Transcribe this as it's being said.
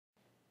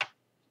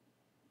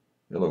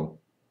Hello.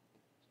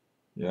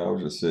 Yeah, I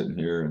was just sitting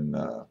here and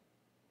I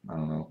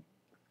don't know,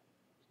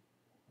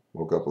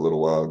 woke up a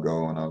little while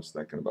ago and I was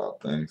thinking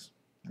about things.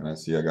 And I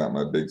see I got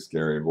my big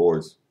scary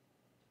voice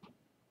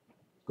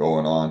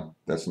going on.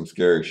 That's some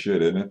scary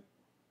shit, isn't it?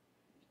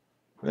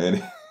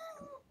 And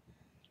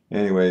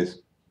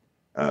anyways,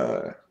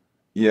 uh,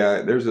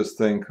 yeah, there's this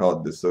thing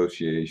called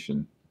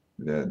dissociation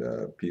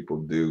that people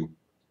do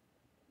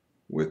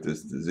with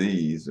this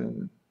disease.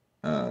 And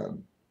uh,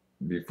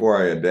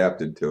 before I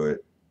adapted to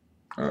it,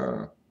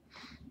 uh,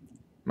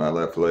 my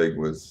left leg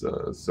was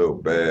so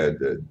bad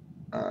that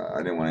I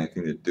didn't want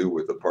anything to do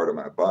with a part of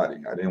my body.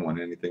 I didn't want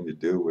anything to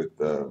do with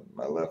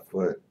my left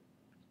foot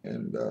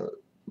and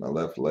my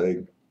left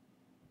leg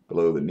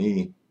below the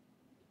knee.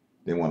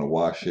 Didn't want to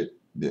wash it,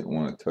 didn't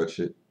want to touch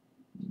it,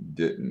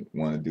 didn't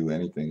want to do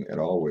anything at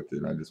all with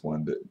it. I just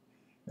wanted to,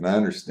 and I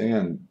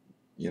understand,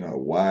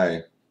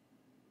 why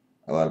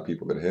a lot of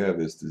people that have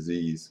this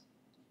disease,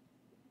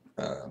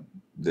 uh,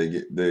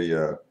 they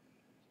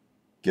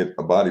get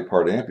a body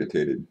part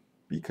amputated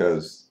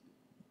because,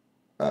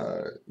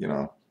 you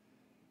know,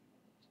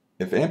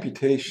 if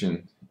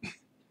amputation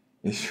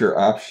is your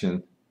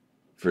option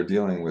for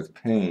dealing with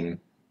pain,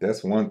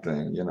 that's one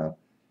thing.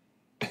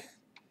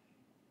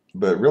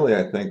 But really,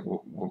 I think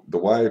the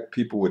why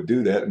people would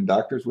do that, and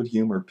doctors would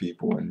humor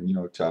people and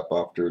chop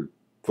off their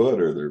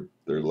foot or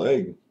their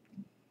leg,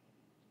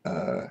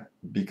 uh,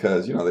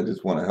 because they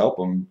just want to help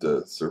them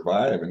to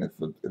survive. And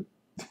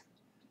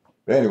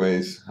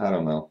anyways, I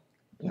don't know.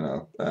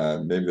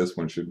 Maybe this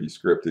one should be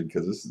scripted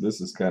because this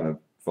is kind of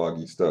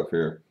foggy stuff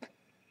here.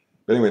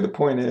 But anyway, the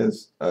point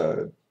is,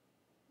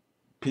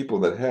 people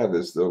that have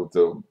this,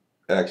 they'll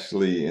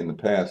actually, in the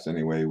past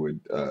anyway,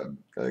 would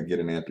get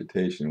an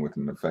amputation with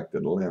an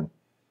affected limb.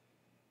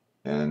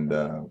 And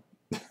uh,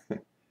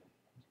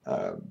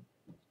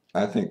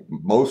 I think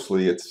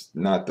mostly it's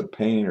not the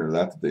pain, or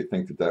not that they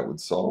think that that would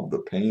solve the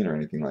pain or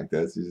anything like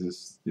that. It's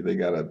just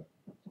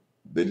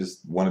they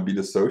just want to be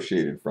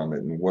dissociated from it.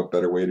 And what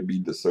better way to be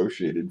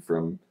dissociated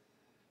from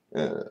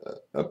uh,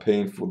 a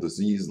painful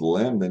diseased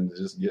limb than to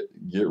just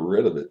get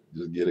rid of it,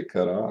 just get it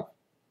cut off.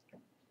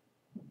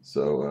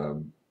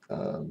 So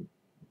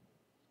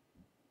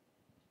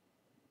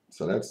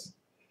so that's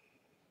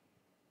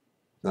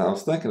now I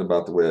was thinking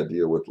about the way I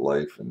deal with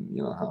life, and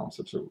how I'm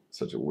such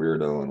a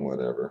weirdo and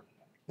whatever.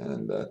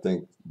 And I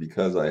think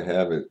because I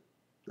have it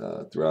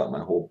throughout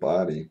my whole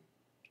body,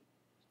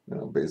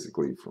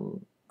 basically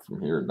from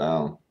here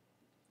down,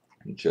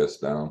 and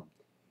chest down,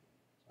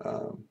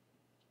 um,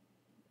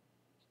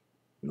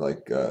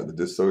 like the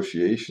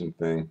dissociation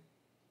thing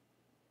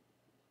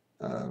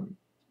um,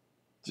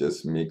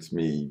 just makes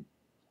me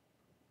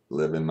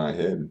live in my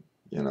head.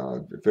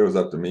 If it was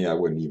up to me, I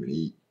wouldn't even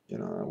eat.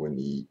 I wouldn't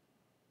eat.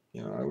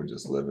 I would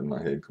just live in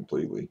my head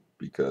completely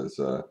because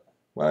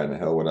why in the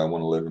hell would I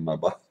want to live in my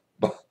body?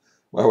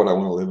 Why would I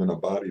want to live in a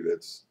body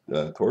that's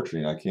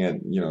torturing? I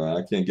can't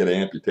get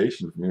an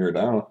amputation from here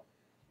down,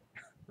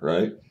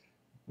 right?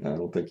 I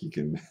don't think you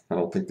can. I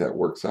don't think that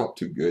works out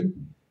too good.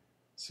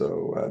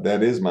 So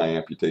that is my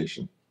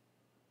amputation.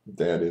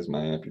 That is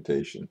my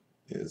amputation.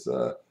 Is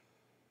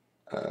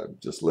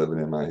just living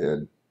in my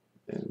head,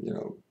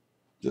 and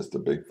just a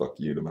big fuck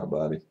you to my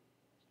body.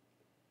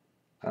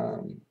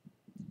 Um,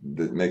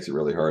 that makes it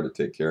really hard to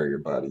take care of your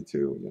body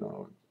too.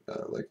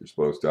 Like you're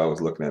supposed to. I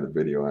was looking at a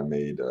video I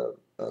made of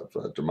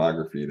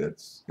demography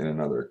that's in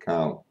another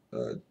account,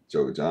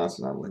 Joe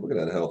Johnson. I'm like, look at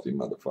that healthy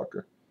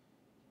motherfucker.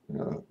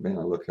 Man,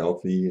 I look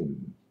healthy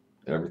and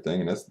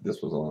everything. And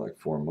this was only like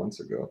 4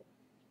 months ago.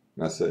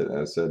 And I said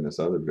in this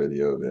other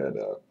video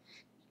that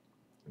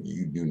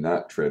you do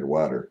not tread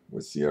water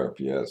with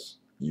CRPS.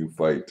 You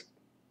fight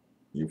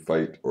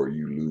or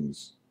you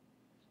lose.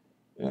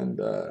 And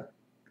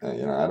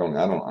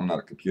I'm not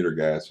a computer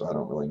guy, so I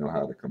don't really know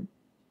how to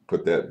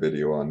put that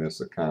video on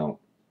this account.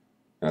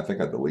 And I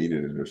think I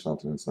deleted it or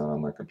something. It's not on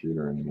my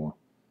computer anymore.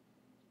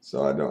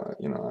 So I don't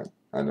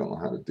know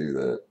how to do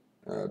that.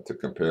 To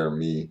compare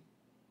me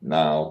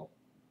now,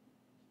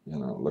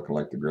 looking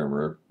like the Grim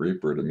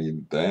Reaper to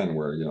me then,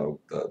 where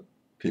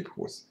people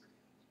was,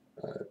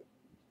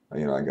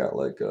 I got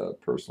like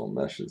personal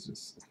messages and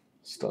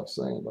stuff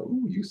saying like,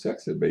 "Ooh, you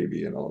sexy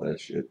baby" and all that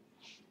shit.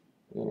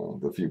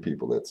 The few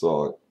people that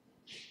saw it.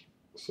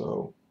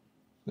 So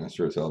I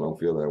sure as hell don't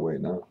feel that way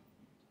now.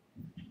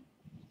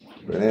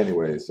 But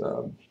anyways,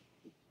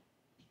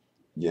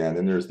 yeah, and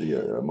then there's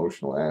the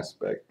emotional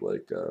aspect.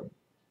 Like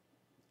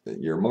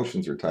your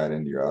emotions are tied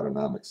into your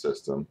autonomic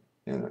system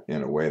in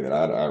a way that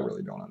I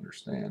really don't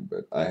understand.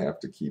 But I have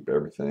to keep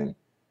everything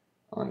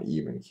on an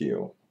even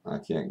keel. I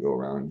can't go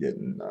around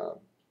getting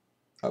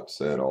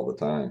upset all the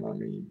time. I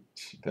mean,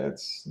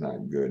 that's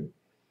not good.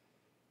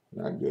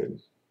 Not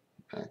good.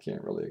 I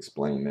can't really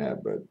explain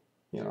that, but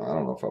I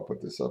don't know if I'll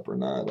put this up or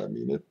not. I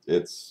mean,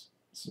 it's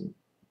some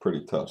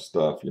pretty tough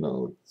stuff.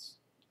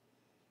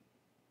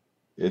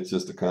 It's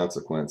just a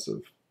consequence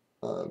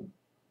of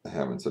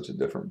having such a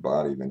different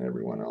body than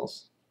everyone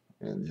else.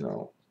 And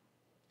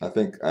I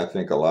think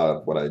a lot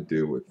of what I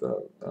do with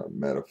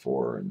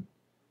metaphor and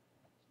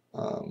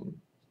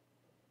um,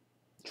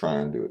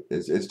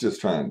 it's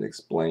just trying to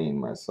explain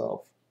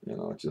myself,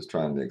 it's just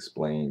trying to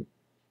explain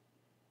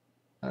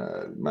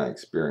my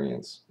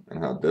experience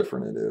and how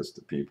different it is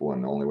to people,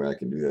 and the only way I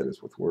can do that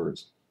is with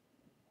words.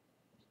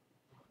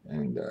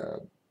 And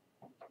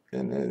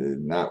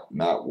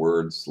not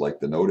words like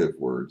denotive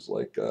words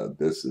like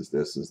this is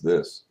this is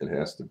this. It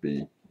has to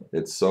be,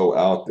 it's so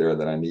out there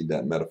that I need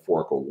that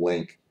metaphorical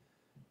link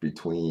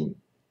between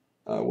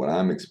what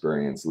I'm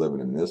experiencing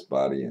living in this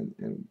body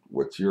and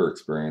what your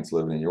experience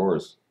living in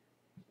yours.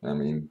 I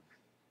mean,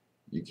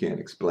 you can't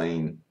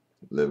explain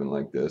living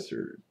like this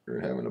or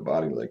having a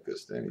body like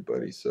this to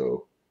anybody.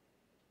 So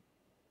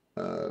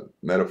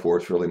metaphor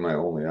is really my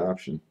only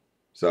option.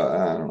 So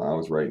I don't know. I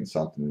was writing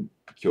something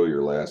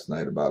peculiar last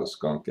night about a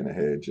skunk in a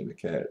hedge and a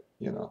cat,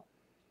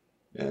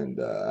 and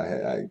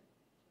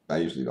I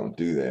usually don't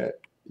do that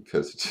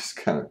because it just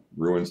kind of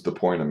ruins the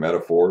point of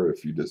metaphor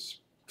if you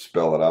just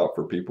spell it out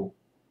for people,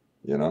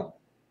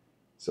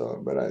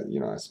 So, but I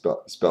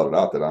spelled it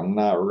out that I'm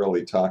not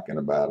really talking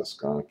about a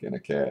skunk and a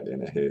cat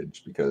in a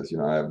hedge because,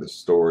 I have this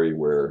story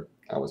where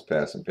I was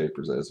passing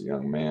papers as a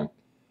young man,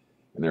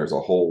 and there's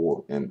a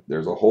hole in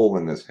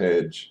this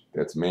hedge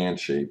that's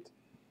man-shaped,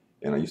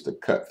 and I used to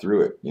cut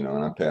through it, and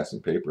I'm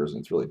passing papers, and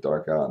it's really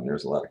dark out, and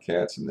there's a lot of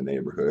cats in the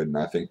neighborhood, and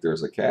I think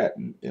there's a cat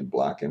in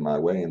blocking my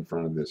way in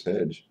front of this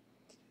hedge,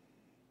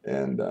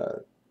 and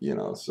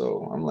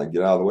so I'm like,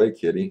 get out of the way,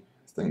 kitty.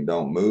 This thing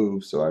don't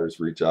move. So I just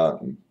reach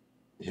out and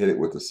hit it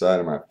with the side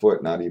of my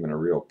foot, not even a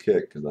real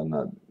kick because I'm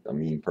not a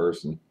mean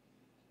person.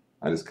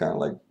 I just kind of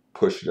like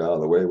push it out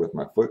of the way with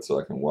my foot so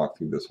I can walk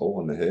through this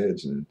hole in the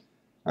hedge. And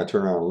I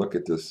turn around and look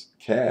at this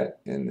cat,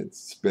 and it's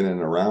spinning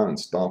around and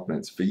stomping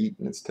its feet,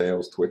 and its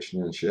tail's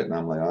twitching and shit. And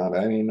I'm like, oh,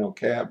 that ain't no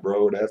cat,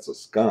 bro. That's a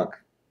skunk.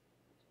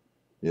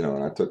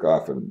 And I took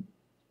off and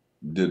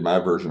did my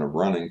version of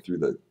running through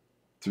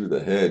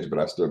the hedge, but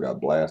I still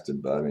got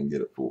blasted, but I didn't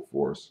get it full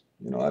force.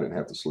 I didn't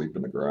have to sleep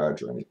in the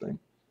garage or anything.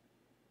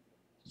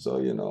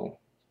 So,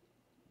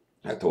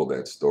 I told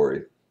that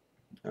story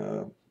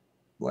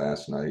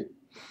last night,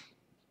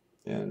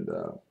 and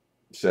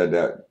said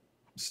that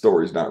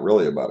story's not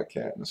really about a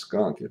cat and a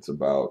skunk. It's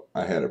about,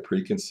 I had a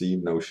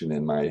preconceived notion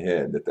in my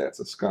head that that's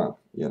a skunk,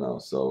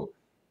 so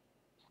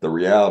the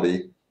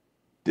reality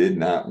did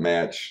not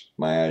match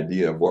my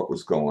idea of what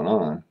was going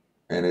on,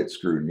 and it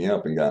screwed me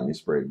up and got me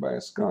sprayed by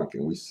a skunk.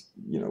 And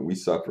we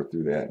suffer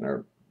through that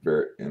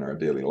in our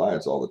daily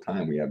lives all the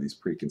time. We have these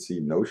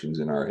preconceived notions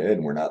in our head,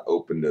 and we're not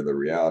open to the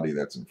reality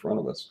that's in front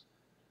of us.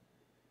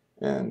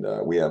 And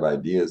we have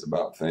ideas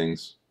about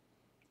things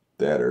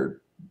that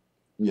are,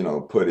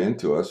 put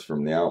into us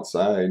from the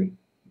outside,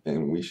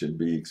 and we should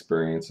be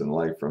experiencing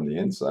life from the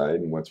inside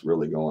and what's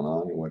really going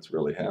on and what's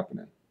really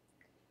happening.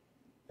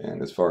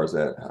 And as far as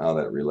how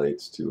that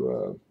relates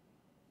to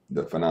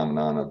the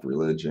phenomenon of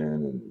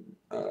religion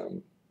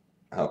and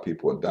how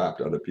people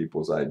adopt other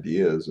people's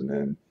ideas, and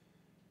then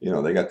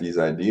they got these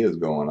ideas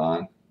going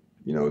on,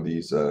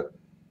 these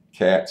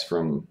cats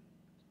from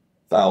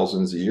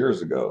thousands of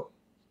years ago,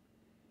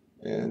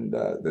 and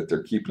that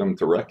they're keeping them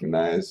from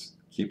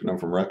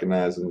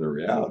recognizing the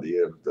reality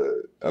of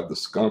the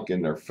skunk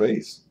in their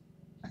face.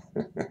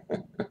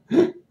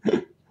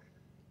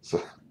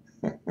 So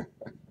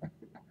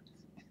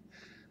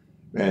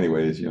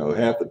anyways,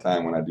 half the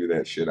time when I do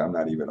that shit, I'm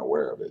not even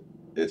aware of it.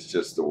 It's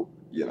just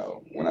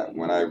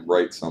when I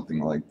write something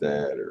like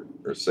that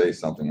or say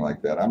something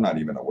like that, I'm not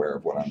even aware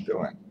of what I'm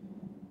doing,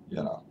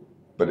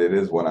 but it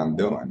is what I'm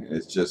doing.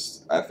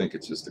 I think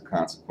it's just a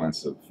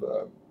consequence of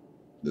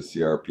the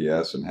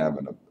CRPS and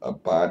having a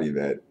body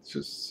that's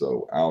just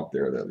so out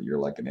there that you're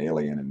like an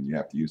alien, and you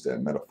have to use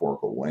that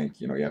metaphorical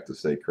link. You have to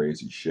say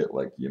crazy shit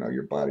like,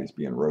 your body's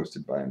being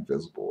roasted by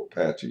invisible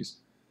Apaches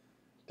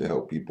to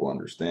help people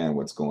understand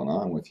what's going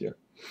on with you,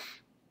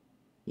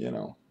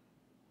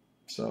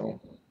 So,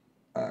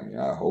 I mean,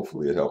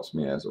 hopefully it helps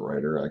me as a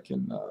writer. I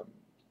can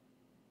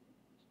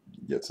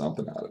get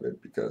something out of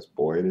it, because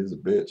boy, it is a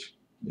bitch.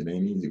 It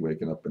ain't easy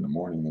waking up in the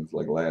morning. It's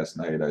like last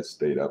night I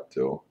stayed up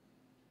till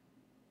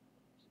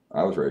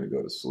I was ready to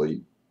go to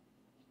sleep,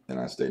 and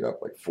I stayed up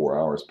like 4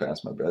 hours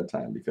past my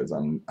bedtime because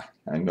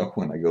I know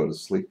when I go to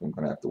sleep I'm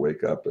going to have to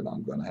wake up, and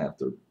I'm going to have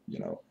to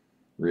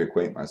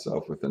reacquaint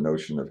myself with the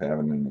notion of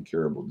having an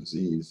incurable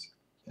disease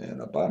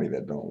and a body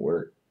that don't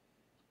work.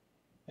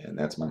 And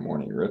that's my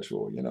morning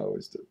ritual,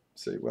 is to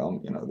say,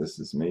 well, this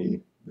is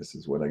me. This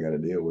is what I got to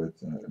deal with.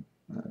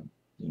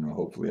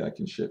 Hopefully I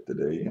can shit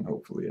today, and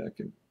hopefully my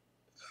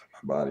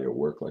body will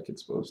work like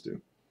it's supposed to.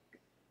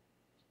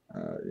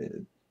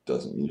 It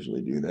doesn't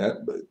usually do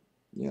that, but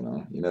you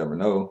never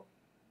know.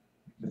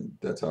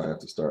 That's how I have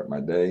to start my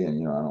day,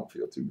 and I don't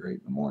feel too great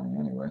in the morning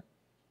anyway,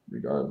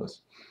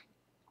 regardless.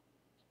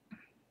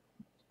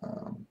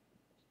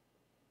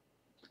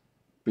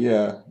 But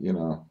yeah, I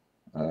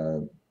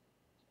don't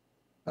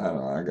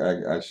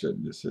know. I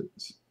shouldn't just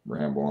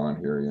ramble on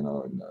here,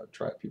 and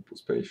try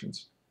people's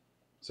patience.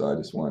 So I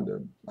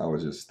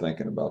was just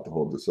thinking about the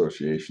whole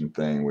dissociation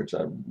thing, which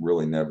I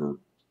really never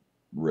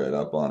read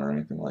up on or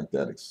anything like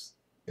that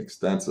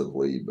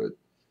extensively, but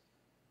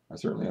I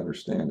certainly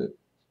understand it.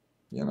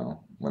 You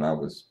know, when I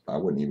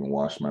wouldn't even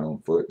wash my own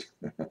foot.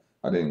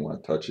 I didn't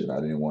want to touch it. I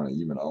didn't want to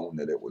even own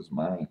that it was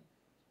mine.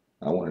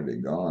 I wanted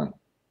it gone,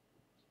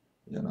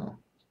 you know.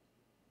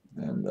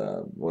 And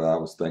well, I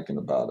was thinking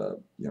about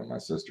you know, my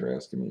sister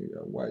asking me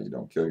why you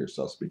don't kill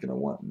yourself. Speaking of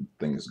wanting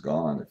things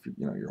gone, if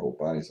you know your whole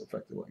body's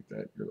affected like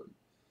that, you're like,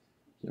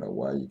 you know,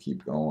 why you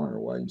keep going or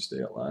why you stay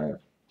alive.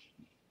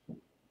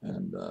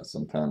 And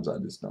sometimes I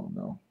just don't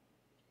know.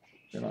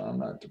 You know, I'm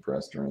not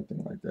depressed or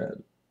anything like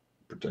that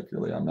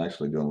particularly. I'm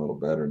actually doing a little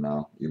better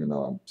now, even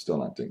though I'm still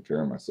not taking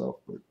care of myself,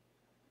 but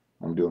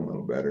I'm doing a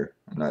little better.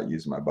 I'm not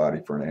using my body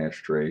for an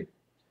ashtray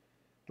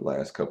the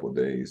last couple of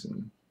days.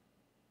 And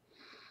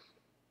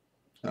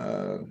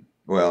uh,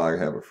 well, I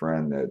have a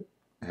friend that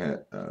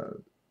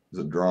was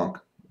a drunk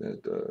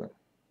that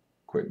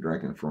quit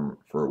drinking for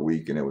a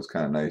week, and it was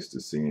kind of nice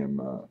to see him,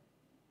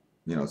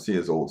 you know, see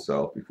his old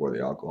self before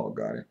the alcohol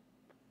got him,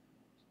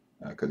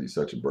 because he's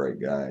such a bright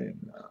guy,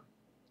 and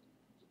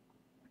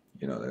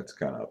you know, that's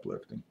kind of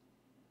uplifting.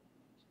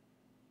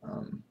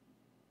 Um,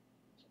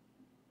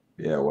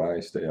 yeah, why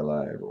I stay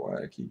alive or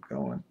why I keep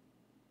going.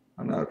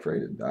 I'm not afraid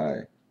to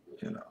die,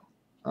 you know.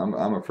 I'm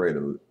not afraid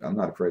of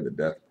the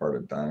death part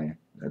of dying.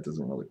 That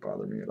doesn't really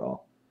bother me at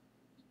all.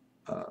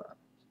 Uh,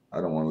 I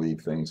don't want to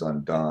leave things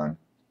undone,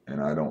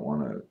 and I don't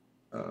want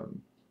to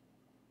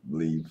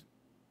leave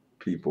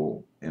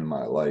people in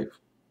my life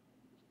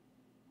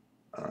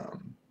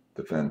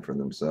defend for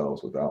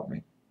themselves without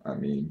me. I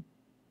mean,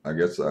 I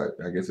guess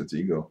it's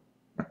ego.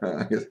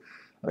 I guess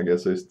I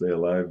guess I stay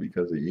alive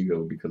because of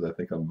ego, because I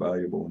think I'm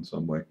valuable in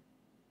some way.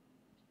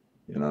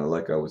 You know,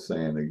 like I was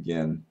saying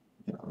again,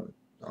 you know,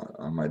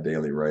 on my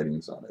daily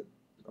writings on it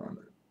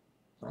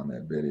on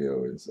that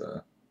video is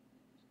uh,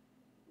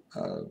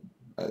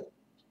 I,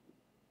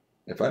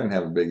 if I didn't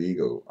have a big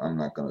ego, I'm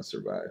not going to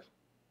survive.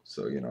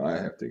 So, you know, I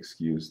have to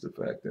excuse the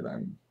fact that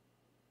I'm,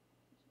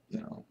 you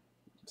know,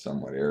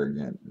 somewhat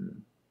arrogant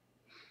and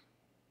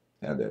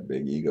have that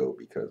big ego,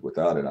 because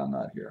without it, I'm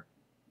not here.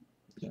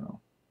 You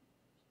know,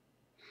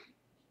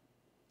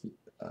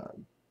 uh,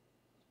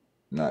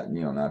 not,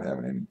 you know, not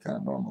having any kind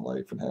of normal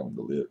life and having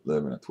to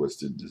live in a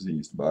twisted,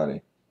 diseased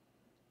body.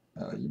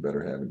 You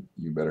better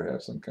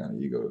have some kind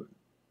of ego.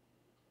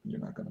 You're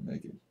not going to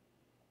make it.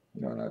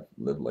 You know, and I've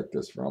lived like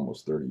this for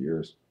almost 30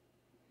 years.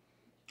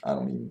 I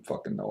don't even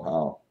fucking know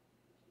how.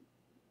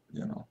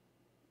 You know,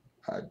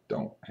 I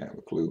don't have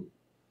a clue.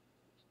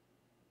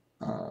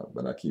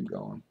 But I keep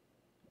going,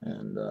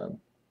 and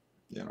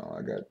you know,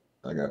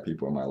 I got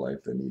people in my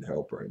life that need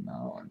help right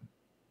now, and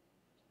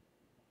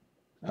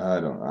I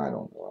don't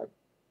know. I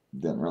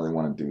didn't really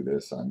want to do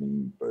this. I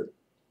mean, but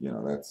you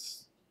know,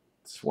 that's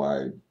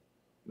why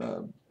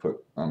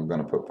I'm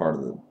going to put part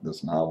of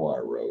this novel I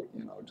wrote.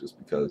 You know, just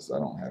because I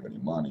don't have any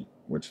money,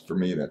 which for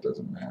me that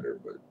doesn't matter,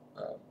 but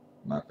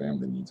my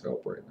family needs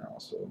help right now,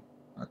 so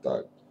I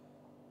thought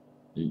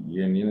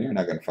you're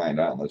not going to find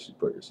out unless you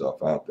put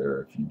yourself out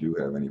there. If you do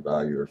have any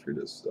value, or if you're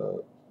just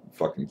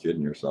fucking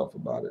kidding yourself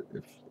about it.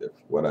 If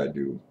what I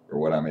do or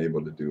what I'm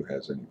able to do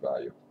has any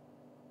value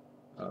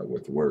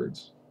with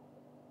words,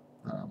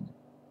 um,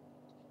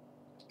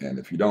 and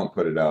if you don't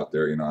put it out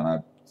there, you know, and I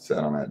sat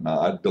on that. Now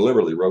I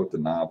deliberately wrote the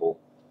novel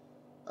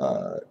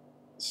uh,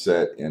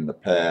 set in the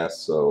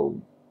past,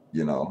 so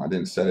you know, I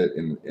didn't set it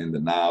in the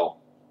now,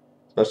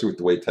 especially with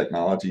the way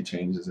technology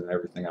changes and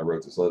everything. I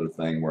wrote this other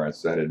thing where I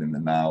set it in the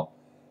now,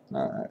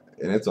 and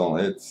it's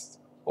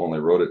only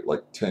wrote it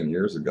like 10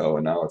 years ago,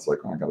 and now it's like,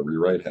 oh, I got to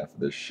rewrite half of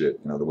this shit.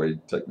 You know, the way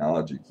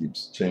technology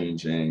keeps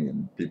changing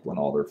and people and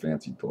all their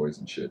fancy toys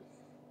and shit.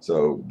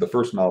 So the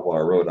first novel I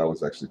wrote, I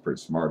was actually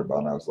pretty smart about,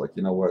 and I was like,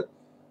 you know what?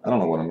 I don't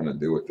know what I'm going to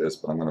do with this,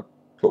 but I'm going to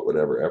put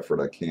whatever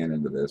effort I can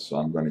into this. So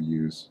I'm going to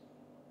use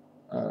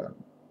uh,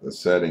 the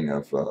setting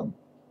of,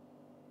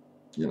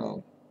 you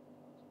know,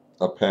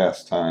 a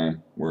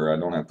pastime where I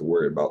don't have to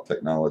worry about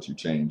technology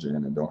changing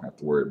and don't have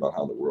to worry about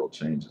how the world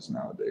changes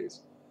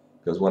nowadays.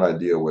 Because what I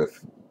deal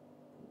with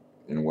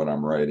in what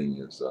I'm writing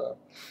is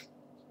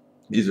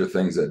these are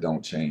things that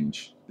don't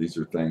change. These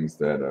are things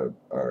that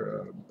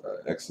are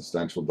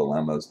existential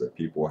dilemmas that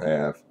people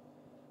have.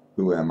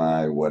 Who am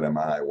I? What am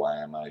I?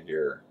 Why am I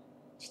here?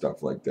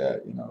 Stuff like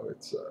that. You know,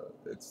 it's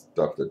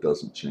stuff that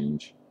doesn't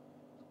change.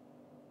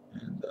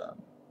 And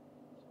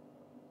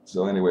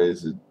so,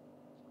 anyways,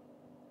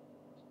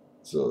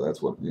 so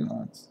that's what, you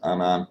know.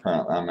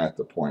 I'm at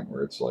the point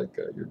where it's like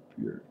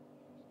you're.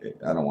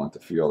 I don't want to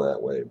feel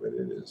that way, but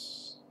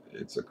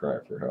it's a cry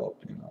for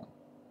help. You know,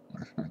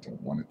 I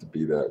don't want it to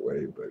be that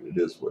way, but it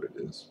is what it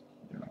is.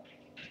 You know,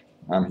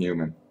 I'm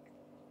human,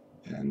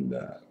 and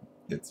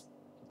it's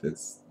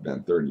it's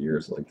been 30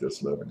 years like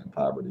this, living in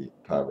poverty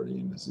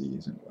and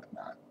disease and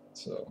whatnot.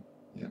 So,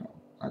 you know,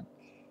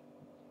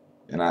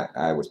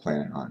 I was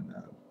planning on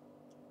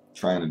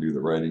trying to do the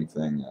writing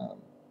thing,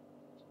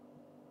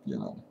 you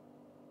know,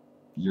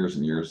 years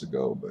and years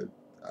ago, but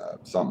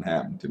something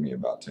happened to me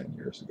about 10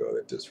 years ago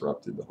that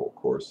disrupted the whole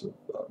course of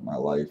my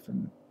life,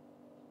 and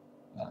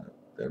uh,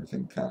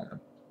 everything kind of,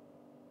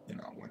 you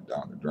know, went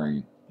down the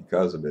drain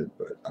because of it.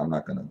 But I'm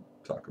not going to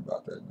talk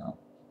about that now.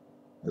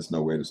 That's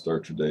no way to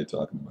start your day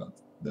talking about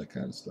that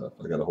kind of stuff.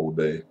 I got a whole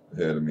day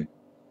ahead of me.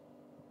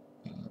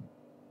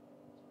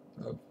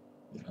 Of,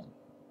 you know,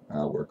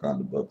 I'll work on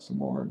the book some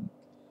more and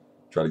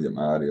try to get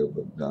my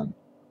audiobook done.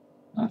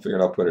 I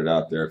figured I'll put it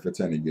out there. If it's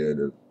any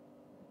good,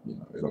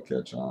 it'll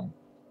catch on.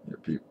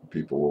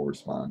 People will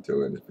respond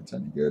to it if it's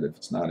any good. If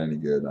it's not any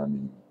good, I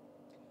mean,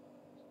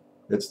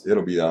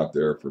 it'll be out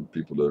there for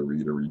people to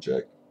read or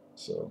reject,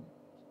 so,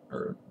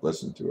 or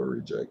listen to or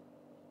reject.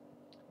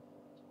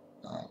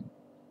 Um,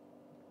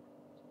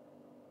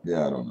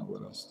 yeah, I don't know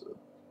what else to.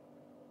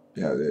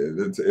 Yeah,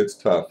 it's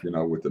tough,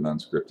 with an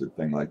unscripted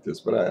thing like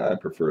this, but I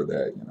prefer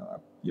that.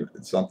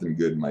 Something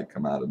good might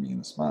come out of me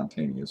in a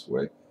spontaneous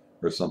way,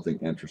 or something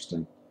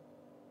interesting.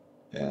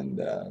 And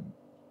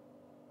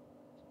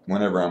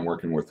whenever I'm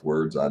working with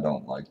words, I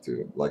don't like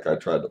to. Like, I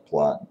tried to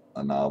plot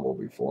a novel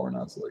before, and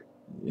I was like,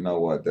 you know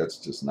what? That's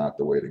just not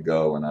the way to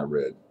go. And I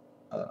read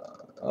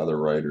other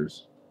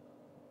writers'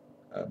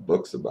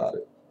 books about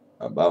it,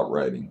 about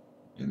writing,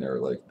 and they're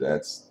like,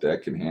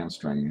 that can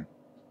hamstring you.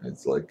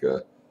 It's like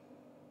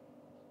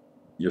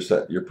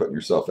you're putting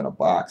yourself in a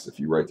box if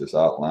you write this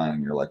outline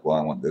and you're like, well,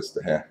 I want this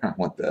to happen, I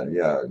want that.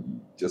 Yeah, you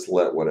just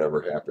let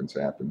whatever happens.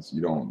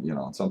 You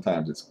don't,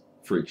 sometimes it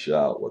freaks you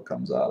out what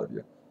comes out of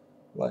you.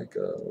 Like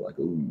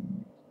ooh,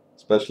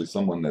 especially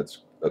someone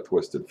that's a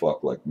twisted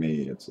fuck like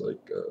me. It's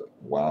like,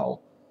 wow.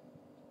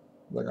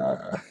 Like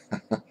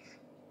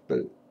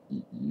but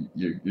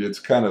it's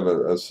kind of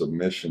a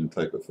submission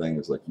type of thing.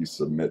 It's like you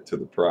submit to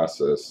the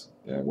process,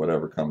 and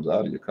whatever comes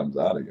out of you comes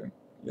out of you,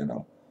 you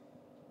know.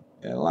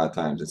 And a lot of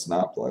times it's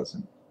not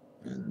pleasant,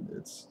 and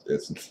it's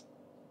it's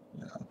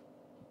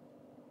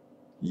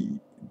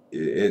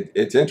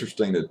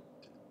interesting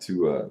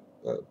to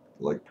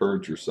like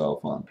purge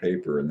yourself on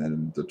paper, and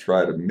then to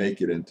try to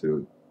make it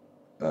into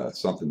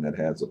something that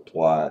has a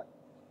plot,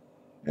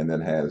 and then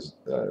has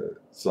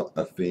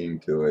a theme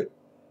to it.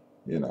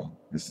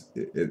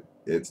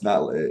 It's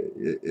not.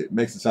 It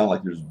makes it sound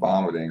like you're just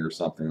vomiting or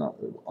something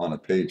on a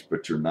page,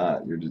 but you're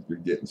not. You're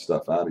getting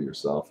stuff out of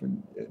yourself,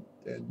 and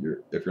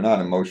if you're not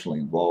emotionally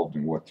involved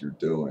in what you're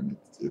doing,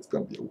 it's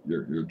gonna be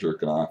you're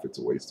jerking off. It's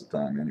a waste of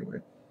time anyway.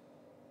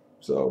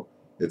 So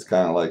it's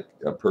kind of like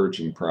a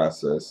purging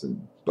process,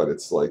 but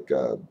it's like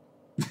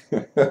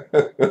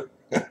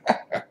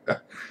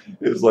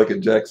it's like a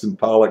Jackson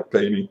Pollock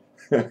painting.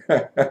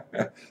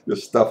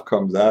 This stuff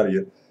comes out of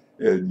you,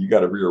 and you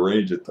got to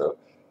rearrange it though.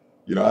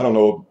 I don't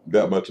know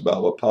that much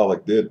about what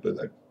Pollock did, but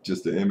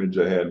just the image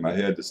I had in my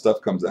head, the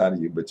stuff comes out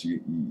of you, but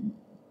you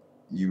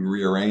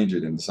rearrange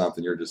it into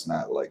something. You're just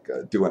not like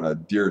doing a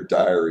Dear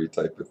Diary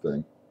type of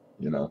thing,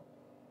 you know.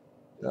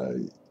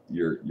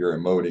 You're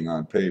emoting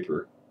on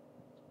paper,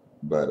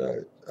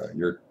 but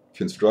you're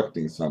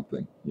constructing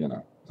something.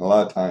 A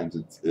lot of times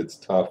it's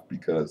tough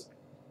because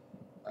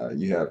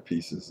you have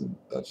pieces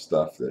of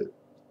stuff that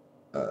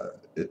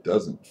it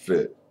doesn't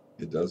fit,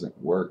 it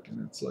doesn't work,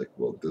 and it's like,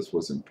 well, this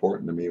was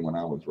important to me when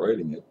I was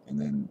writing it,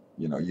 and then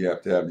you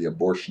have to have the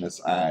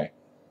abortionist eye,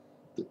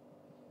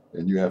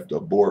 and you have to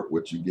abort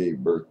what you gave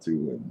birth to,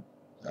 and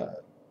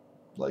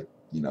like,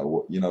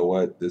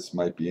 what, this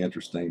might be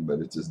interesting, but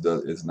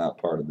it's not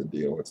part of the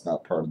deal. It's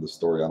not part of the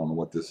story. I don't know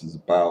what this is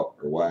about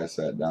or why I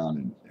sat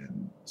down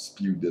and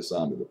spewed this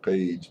onto the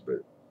page,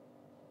 but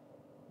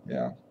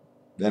yeah.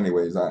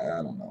 Anyways,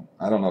 I don't know.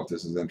 I don't know if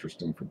this is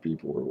interesting for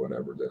people or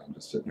whatever, that I'm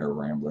just sitting here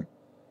rambling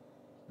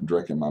and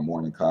drinking my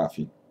morning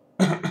coffee.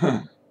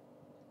 I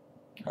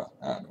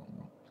don't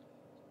know.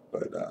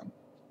 But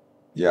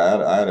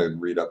yeah, I had to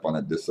read up on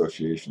a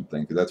dissociation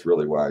thing, because that's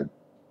really why I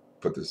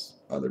put this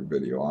other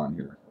video on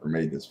here, or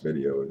made this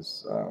video,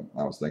 is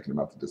I was thinking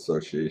about the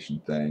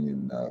dissociation thing,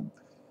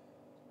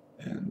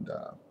 and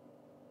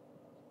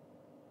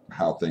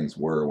how things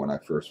were when I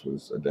first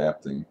was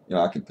adapting.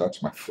 I can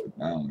touch my foot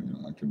now.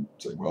 I can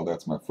say, well,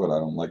 that's my foot.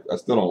 I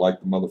still don't like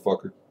the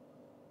motherfucker,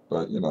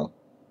 but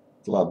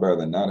it's a lot better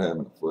than not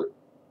having a foot.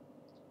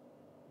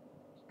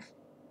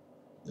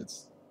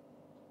 It's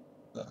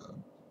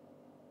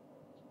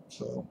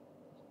so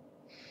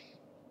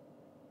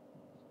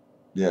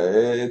yeah,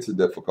 it's a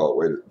difficult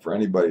way for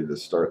anybody to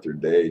start their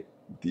day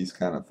with these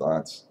kind of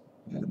thoughts,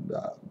 and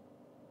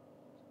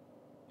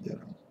you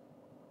know,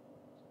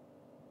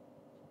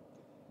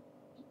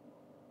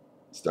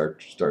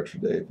 start your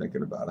day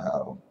thinking about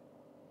how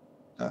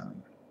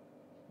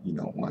you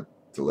don't want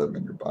to live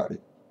in your body.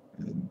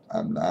 And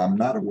I'm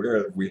not aware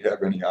if we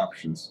have any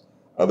options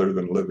other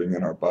than living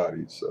in our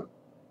bodies. So,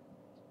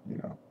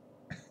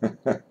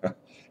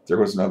 if there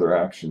was another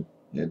option,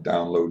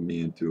 download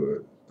me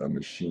into a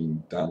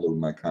machine, download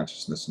my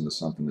consciousness into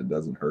something that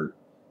doesn't hurt.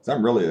 'Cause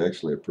I'm really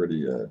actually a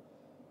pretty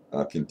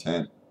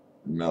content,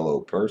 mellow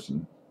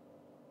person.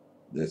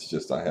 It's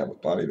just I have a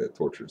body that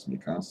tortures me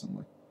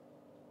constantly.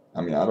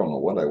 I mean, I don't know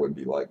what I would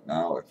be like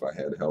now if I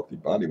had a healthy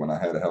body. When I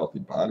had a healthy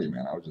body,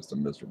 man, I was just a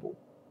miserable,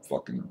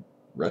 fucking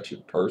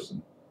wretched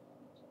person.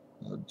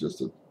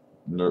 Just a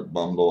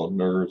bundle of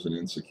nerves and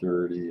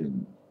insecurity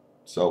and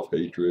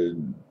self-hatred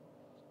and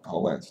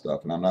all that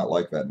stuff. And I'm not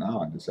like that now.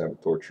 I just have a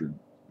tortured,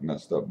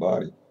 messed up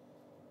body.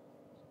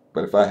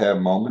 But if I have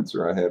moments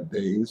or I have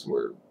days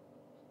where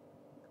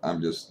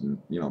I'm just,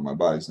 my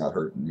body's not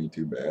hurting me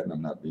too bad and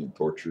I'm not being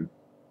tortured,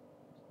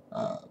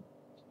 uh,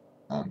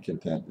 I'm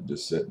content to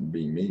just sit and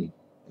be me.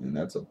 And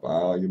that's a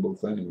valuable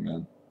thing,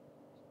 man.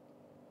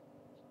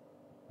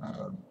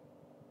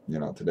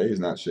 Today's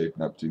not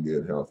shaping up too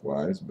good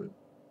health-wise, but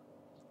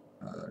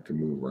I can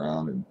move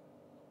around and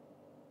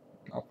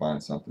I'll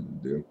find something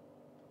to do.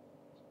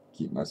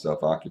 Keep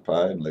myself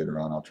occupied, and later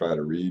on I'll try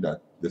to read.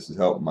 This is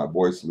helping my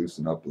voice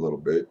loosen up a little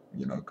bit,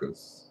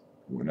 because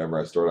whenever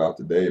I start out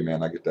the day,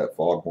 man, I get that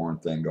foghorn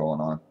thing going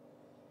on.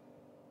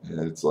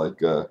 And it's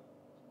like,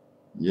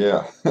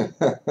 yeah.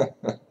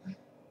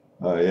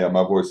 Yeah,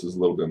 my voice is a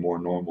little bit more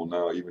normal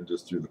now, even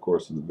just through the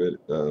course of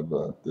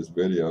this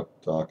video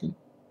talking.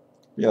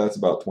 Yeah, that's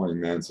about 20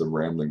 minutes of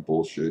rambling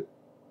bullshit.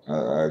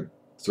 I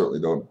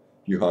certainly don't.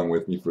 You hung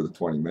with me for the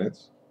 20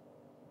 minutes.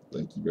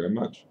 Thank you very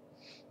much.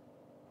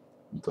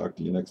 I'll talk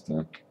to you next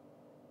time.